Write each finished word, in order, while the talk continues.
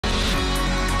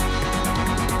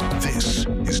This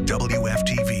is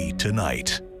WFTV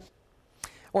Tonight.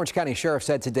 Orange County Sheriff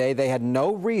said today they had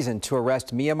no reason to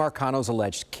arrest Miya Marcano's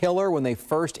alleged killer when they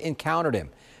first encountered him.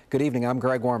 Good evening, I'm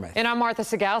Greg Wormuth. And I'm Martha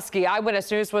Sigalski. Eyewitness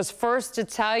News was first to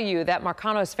tell you that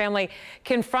Marcano's family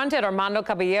confronted Armando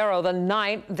Caballero the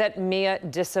night that Miya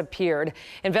disappeared.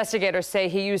 Investigators say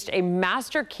he used a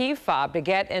master key fob to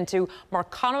get into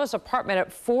Marcano's apartment at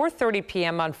 4:30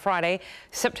 p.m. on Friday,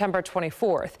 September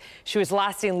 24th. She was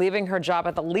last seen leaving her job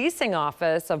at the leasing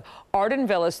office of Arden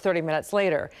Villas 30 minutes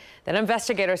later. Then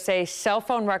investigators say cell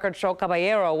phone records show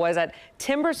Caballero was at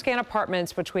Timberscan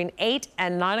Apartments between 8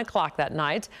 and 9 o'clock that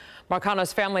night.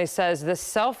 Marcano's family says this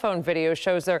cell phone video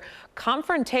shows their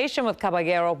confrontation with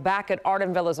Caballero back at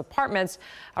Arden Villas Apartments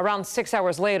around 6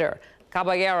 hours later.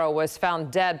 Caballero was found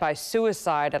dead by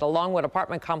suicide at a Longwood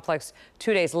apartment complex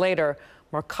 2 days later.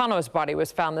 Marcano's body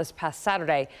was found this past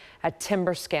Saturday at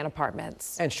Timberscan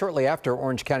Apartments. And shortly after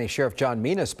Orange County Sheriff John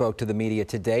Mina spoke to the media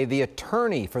today, the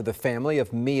attorney for the family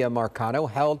of Miya Marcano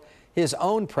held his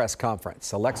own press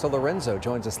conference. Alexa Lorenzo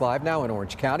joins us live now in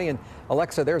Orange County. And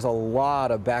Alexa, there's a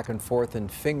lot of back and forth and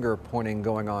finger pointing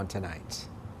going on tonight.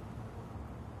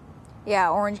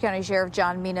 Yeah, Orange County Sheriff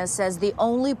John Mina says the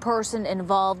only person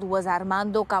involved was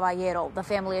Armando Caballero. The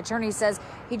family attorney says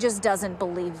he just doesn't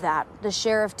believe that. The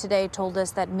sheriff today told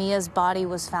us that Mia's body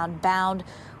was found bound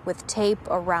with tape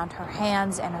around her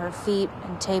hands and her feet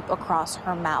and tape across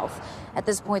her mouth. At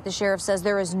this point, the sheriff says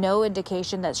there is no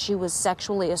indication that she was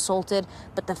sexually assaulted,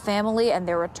 but the family and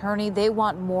their attorney, they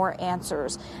want more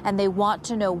answers, and they want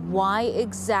to know why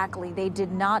exactly they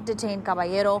did not detain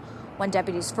Caballero when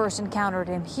deputies first encountered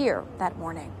him here that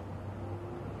morning.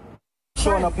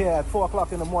 Showing up here at 4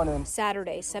 o'clock in the morning.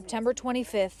 Saturday, September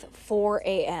 25th, 4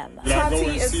 a.m.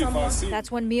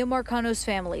 That's when Miya Marcano's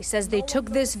family says they took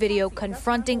this video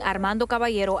confronting Armando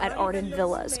Caballero at Arden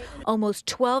Villas, almost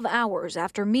 12 hours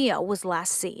after Miya was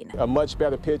last seen. A much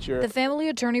better picture. The family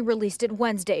attorney released it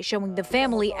Wednesday, showing the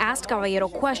family asked Caballero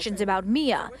questions about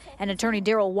Miya. And attorney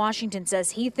Daryl Washington says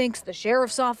he thinks the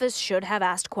sheriff's office should have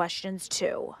asked questions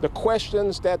too. The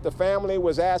questions that the family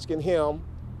was asking him,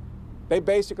 they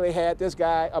basically had this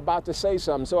guy about to say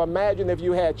something. So imagine if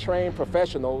you had trained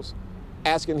professionals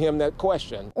asking him that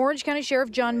question. Orange County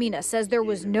Sheriff John Mina says there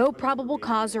was no probable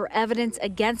cause or evidence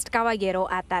against Caballero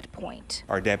at that point.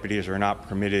 Our deputies are not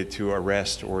permitted to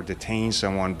arrest or detain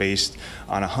someone based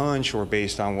on a hunch or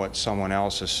based on what someone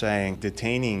else is saying.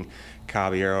 Detaining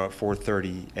Caballero at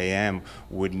 4:30 a.m.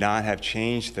 would not have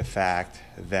changed the fact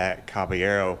that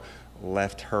Caballero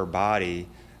left her body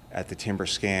at the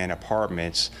Timberscan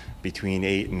Apartments between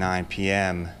 8 and 9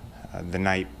 p.m. The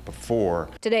night before.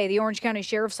 Today, the Orange County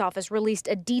Sheriff's Office released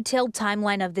a detailed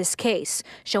timeline of this case,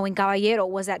 showing Caballero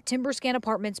was at Timberscan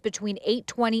Apartments between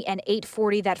 8:20 and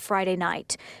 8:40 that Friday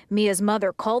night. Mia's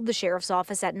mother called the Sheriff's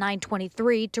Office at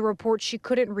 9:23 to report she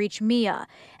couldn't reach Miya.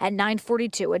 At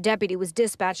 9:42, a deputy was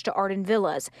dispatched to Arden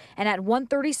Villas, and at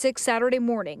 1:36 Saturday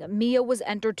morning, Miya was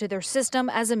entered to their system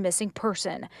as a missing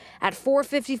person. At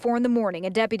 4:54 in the morning, a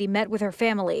deputy met with her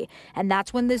family, and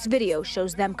that's when this video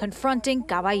shows them confronting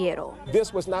Caballero.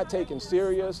 This was not taken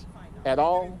serious at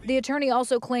all. The attorney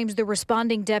also claims the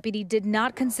responding deputy did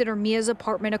not consider Mia's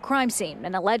apartment a crime scene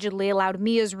and allegedly allowed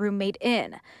Mia's roommate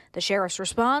in. The sheriff's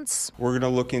response? We're going to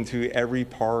look into every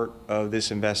part of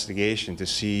this investigation to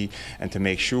see and to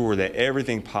make sure that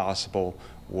everything possible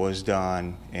was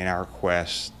done in our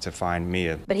quest to find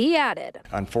Miya. But he added,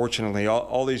 unfortunately,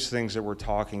 all these things that we're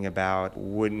talking about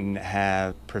wouldn't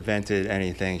have prevented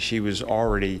anything. She was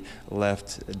already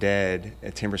left dead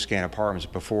at Timberscan Apartments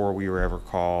before we were ever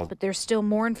called. But there's still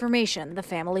more information the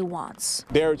family wants.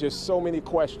 There are just so many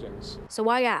questions. So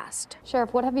I asked,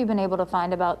 Sheriff, what have you been able to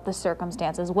find about the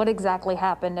circumstances? What exactly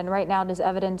happened? And right now, does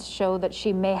evidence show that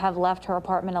she may have left her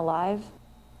apartment alive?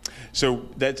 So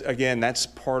that's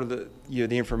part of the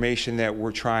information that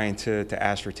we're trying to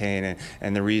ascertain,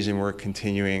 and the reason we're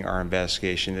continuing our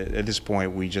investigation. At this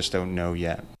point, we just don't know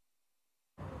yet.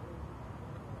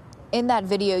 In that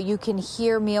video, you can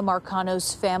hear Miya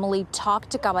Marcano's family talk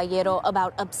to Caballero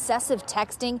about obsessive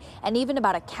texting and even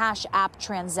about a Cash App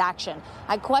transaction.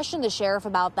 I questioned the sheriff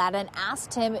about that and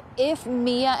asked him if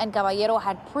Miya and Caballero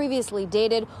had previously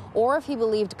dated or if he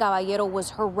believed Caballero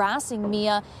was harassing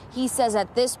Miya. He says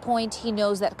at this point he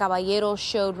knows that Caballero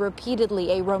showed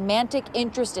repeatedly a romantic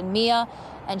interest in Miya,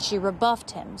 and she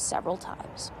rebuffed him several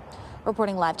times.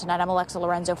 Reporting live tonight, I'm Alexa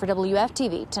Lorenzo for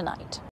WFTV Tonight.